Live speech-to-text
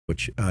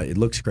which it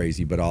looks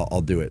crazy, but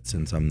I'll do it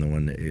since I'm the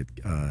one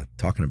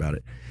talking about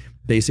it.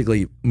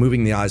 Basically,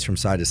 moving the eyes from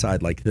side to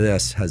side like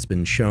this has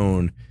been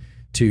shown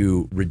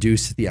to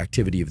reduce the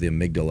activity of the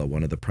amygdala,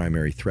 one of the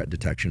primary threat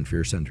detection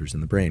fear centers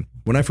in the brain.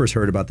 When I first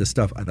heard about this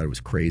stuff, I thought it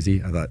was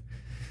crazy. I thought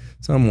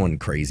someone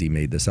crazy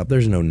made this up.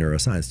 There's no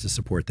neuroscience to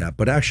support that.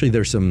 But actually,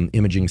 there's some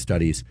imaging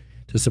studies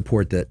to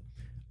support that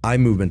eye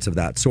movements of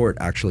that sort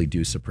actually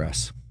do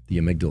suppress the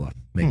amygdala,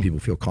 make people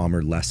feel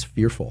calmer, less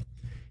fearful.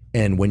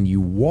 And when you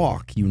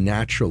walk, you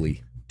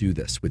naturally do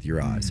this with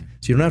your eyes.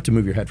 So you don't have to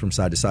move your head from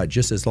side to side.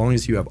 Just as long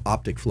as you have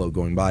optic flow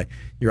going by,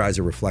 your eyes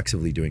are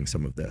reflexively doing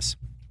some of this.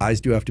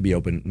 Eyes do have to be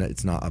open.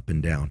 It's not up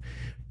and down.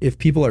 If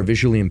people are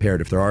visually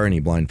impaired, if there are any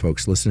blind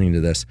folks listening to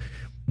this,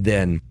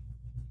 then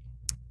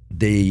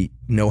they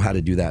know how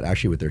to do that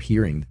actually with their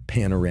hearing,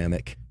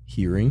 panoramic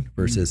hearing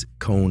versus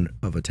cone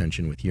of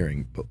attention with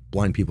hearing. But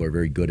blind people are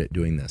very good at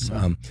doing this.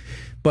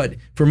 But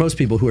for most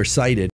people who are sighted,